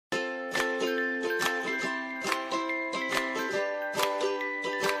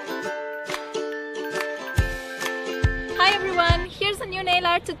new nail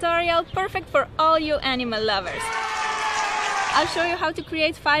art tutorial perfect for all you animal lovers. I'll show you how to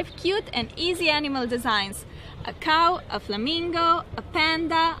create 5 cute and easy animal designs. A cow, a flamingo, a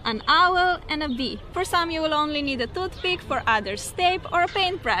panda, an owl and a bee. For some you will only need a toothpick, for others tape or a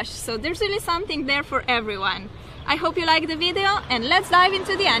paintbrush, so there's really something there for everyone. I hope you like the video and let's dive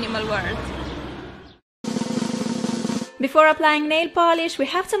into the animal world. Before applying nail polish, we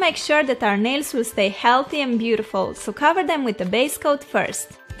have to make sure that our nails will stay healthy and beautiful, so cover them with a base coat first.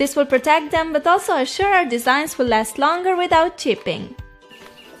 This will protect them, but also assure our designs will last longer without chipping.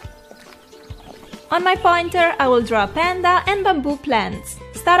 On my pointer, I will draw a panda and bamboo plants.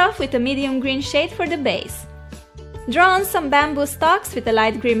 Start off with a medium green shade for the base. Draw on some bamboo stalks with a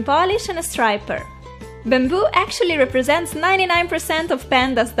light green polish and a striper. Bamboo actually represents 99% of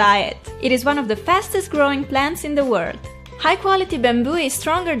pandas' diet. It is one of the fastest growing plants in the world. High quality bamboo is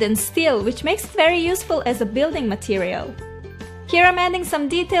stronger than steel, which makes it very useful as a building material. Here I'm adding some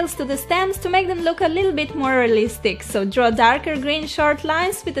details to the stems to make them look a little bit more realistic, so draw darker green short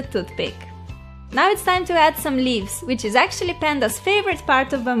lines with a toothpick. Now it's time to add some leaves, which is actually panda's favorite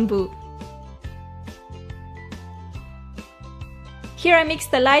part of bamboo. Here I mixed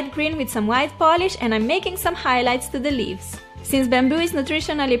the light green with some white polish and I'm making some highlights to the leaves. Since bamboo is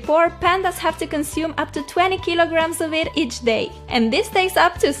nutritionally poor, pandas have to consume up to 20 kilograms of it each day. And this takes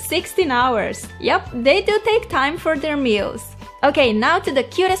up to 16 hours. Yup, they do take time for their meals. Okay, now to the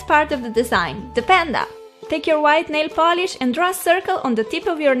cutest part of the design, the panda. Take your white nail polish and draw a circle on the tip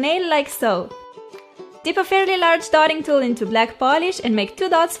of your nail like so. Dip a fairly large dotting tool into black polish and make 2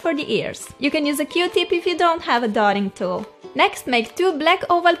 dots for the ears. You can use a Q-tip if you don't have a dotting tool. Next, make 2 black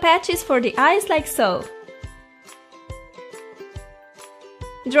oval patches for the eyes like so.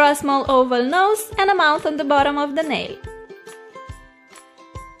 Draw a small oval nose and a mouth on the bottom of the nail.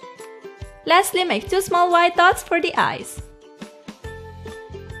 Lastly, make 2 small white dots for the eyes.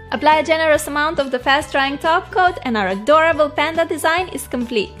 Apply a generous amount of the fast-drying top coat and our adorable panda design is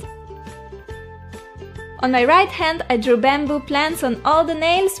complete. On my right hand, I drew bamboo plants on all the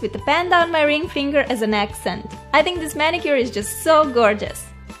nails with the panda on my ring finger as an accent. I think this manicure is just so gorgeous.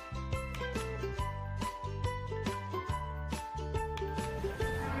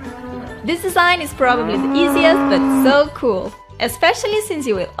 This design is probably the easiest but so cool, especially since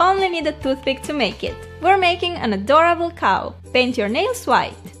you will only need a toothpick to make it. We're making an adorable cow. Paint your nails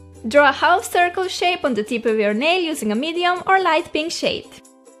white. Draw a half circle shape on the tip of your nail using a medium or light pink shade.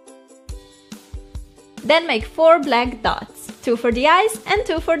 Then make 4 black dots, 2 for the eyes and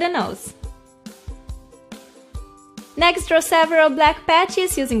 2 for the nose. Next, draw several black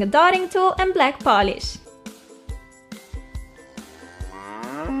patches using a dotting tool and black polish.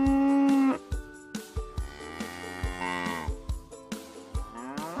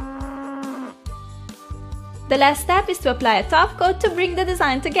 The last step is to apply a top coat to bring the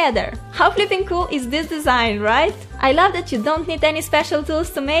design together. How flipping cool is this design, right? I love that you don't need any special tools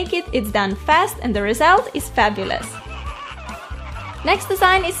to make it, it's done fast and the result is fabulous. Next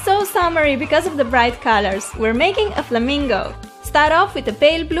design is so summery because of the bright colors. We're making a flamingo. Start off with a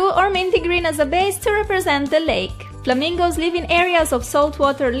pale blue or minty green as a base to represent the lake. Flamingos live in areas of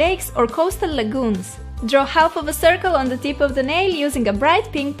saltwater lakes or coastal lagoons. Draw half of a circle on the tip of the nail using a bright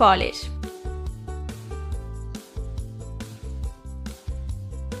pink polish.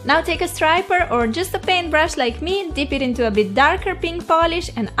 Now take a striper or just a paintbrush like me, dip it into a bit darker pink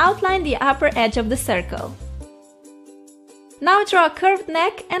polish and outline the upper edge of the circle. Now draw a curved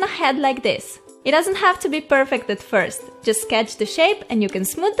neck and a head like this. It doesn't have to be perfect at first, just sketch the shape and you can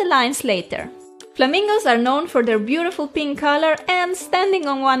smooth the lines later. Flamingos are known for their beautiful pink color and standing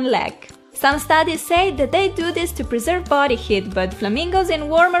on one leg. Some studies say that they do this to preserve body heat, but flamingos in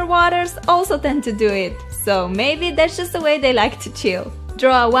warmer waters also tend to do it, so maybe that's just the way they like to chill.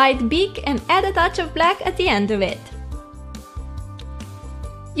 Draw a white beak and add a touch of black at the end of it.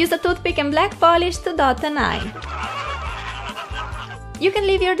 Use a toothpick and black polish to dot an eye. You can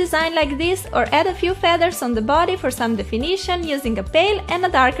leave your design like this or add a few feathers on the body for some definition using a pale and a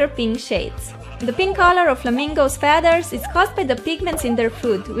darker pink shades. The pink color of flamingos' feathers is caused by the pigments in their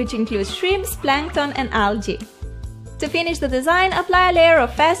food, which includes shrimps, plankton and algae. To finish the design, apply a layer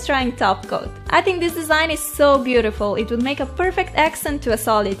of fast-drying top coat. I think this design is so beautiful, it would make a perfect accent to a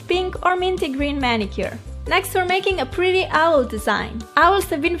solid pink or minty green manicure. Next, we're making a pretty owl design. Owls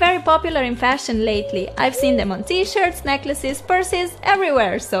have been very popular in fashion lately. I've seen them on t-shirts, necklaces, purses,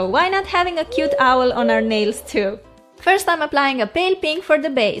 everywhere, so why not having a cute owl on our nails too? First, I'm applying a pale pink for the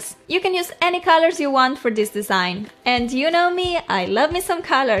base. You can use any colors you want for this design. And you know me, I love me some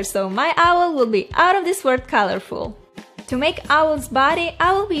colors, so my owl will be out of this world colorful. To make owl's body,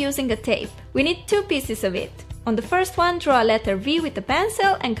 I will be using a tape. We need 2 pieces of it. On the first one, draw a letter V with a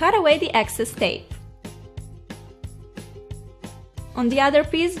pencil and cut away the excess tape. On the other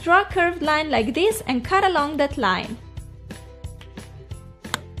piece, draw a curved line like this and cut along that line.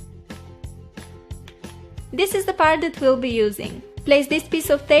 This is the part that we'll be using. Place this piece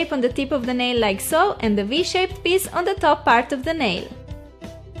of tape on the tip of the nail like so, and the V-shaped piece on the top part of the nail.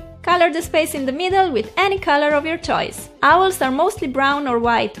 Color the space in the middle with any color of your choice. Owls are mostly brown or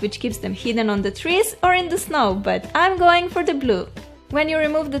white, which keeps them hidden on the trees or in the snow, but I'm going for the blue. When you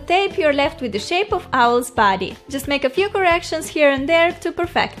remove the tape, you're left with the shape of owl's body. Just make a few corrections here and there to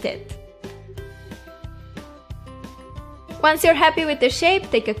perfect it. Once you're happy with the shape,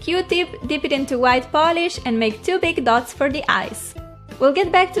 take a Q-tip, dip it into white polish and make 2 big dots for the eyes. We'll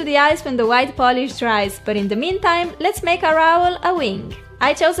get back to the eyes when the white polish dries, but in the meantime, let's make our owl a wing.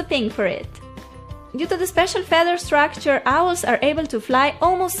 I chose a pink for it. Due to the special feather structure, owls are able to fly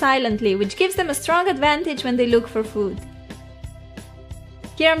almost silently, which gives them a strong advantage when they look for food.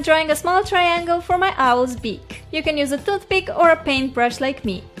 Here I'm drawing a small triangle for my owl's beak. You can use a toothpick or a paintbrush like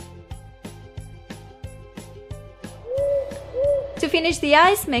me. To finish the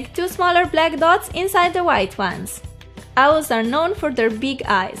eyes, make 2 smaller black dots inside the white ones. Owls are known for their big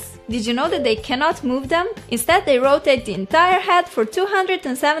eyes. Did you know that they cannot move them? Instead, they rotate the entire head for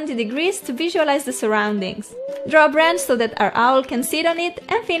 270 degrees to visualize the surroundings. Draw a branch so that our owl can sit on it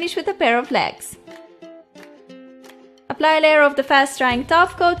and finish with a pair of legs. Apply a layer of the fast-drying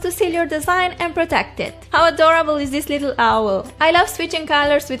top coat to seal your design and protect it. How adorable is this little owl! I love switching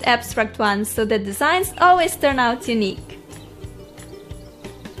colors with abstract ones so that designs always turn out unique.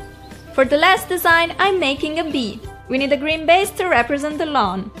 For the last design, I'm making a bee. We need a green base to represent the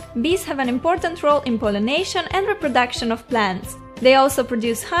lawn. Bees have an important role in pollination and reproduction of plants. They also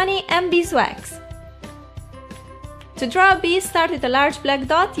produce honey and beeswax. To draw a bee, start with a large black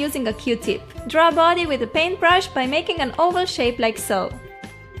dot using a Q-tip. Draw a body with a paintbrush by making an oval shape like so.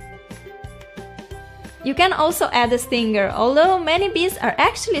 You can also add a stinger, although many bees are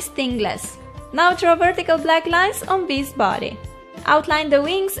actually stingless. Now draw vertical black lines on bee's body. Outline the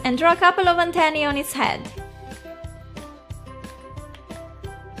wings and draw a couple of antennae on its head.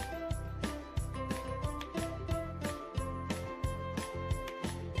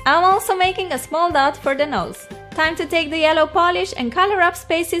 I'm also making a small dot for the nose. Time to take the yellow polish and color up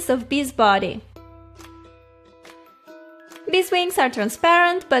spaces of bee's body. Bee's wings are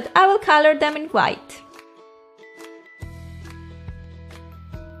transparent, but I will color them in white.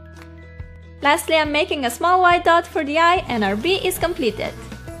 Lastly, I'm making a small white dot for the eye and our bee is completed.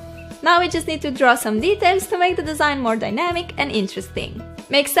 Now we just need to draw some details to make the design more dynamic and interesting.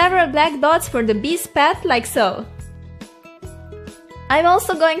 Make several black dots for the bee's path like so. I'm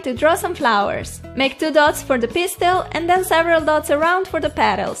also going to draw some flowers. Make 2 dots for the pistil and then several dots around for the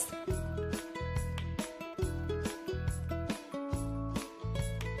petals.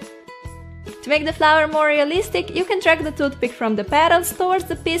 To make the flower more realistic, you can drag the toothpick from the petals towards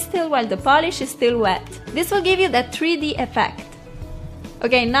the pistil while the polish is still wet. This will give you that 3D effect.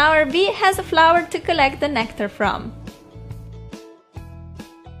 Okay, now our bee has a flower to collect the nectar from.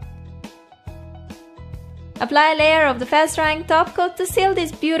 Apply a layer of the fast-drying top coat to seal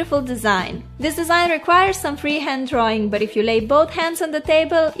this beautiful design. This design requires some freehand drawing, but if you lay both hands on the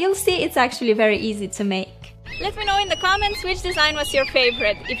table, you'll see it's actually very easy to make. Let me know in the comments which design was your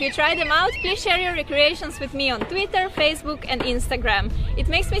favorite. If you tried them out, please share your recreations with me on Twitter, Facebook and Instagram. It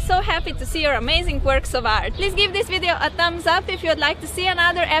makes me so happy to see your amazing works of art. Please give this video a thumbs up if you would like to see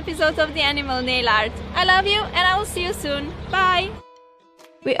another episode of the Animal Nail Art. I love you and I will see you soon. Bye!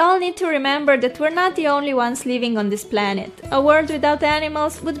 We all need to remember that we're not the only ones living on this planet. A world without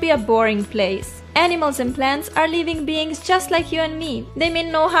animals would be a boring place. Animals and plants are living beings just like you and me. They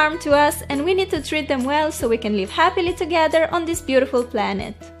mean no harm to us and we need to treat them well so we can live happily together on this beautiful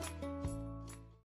planet.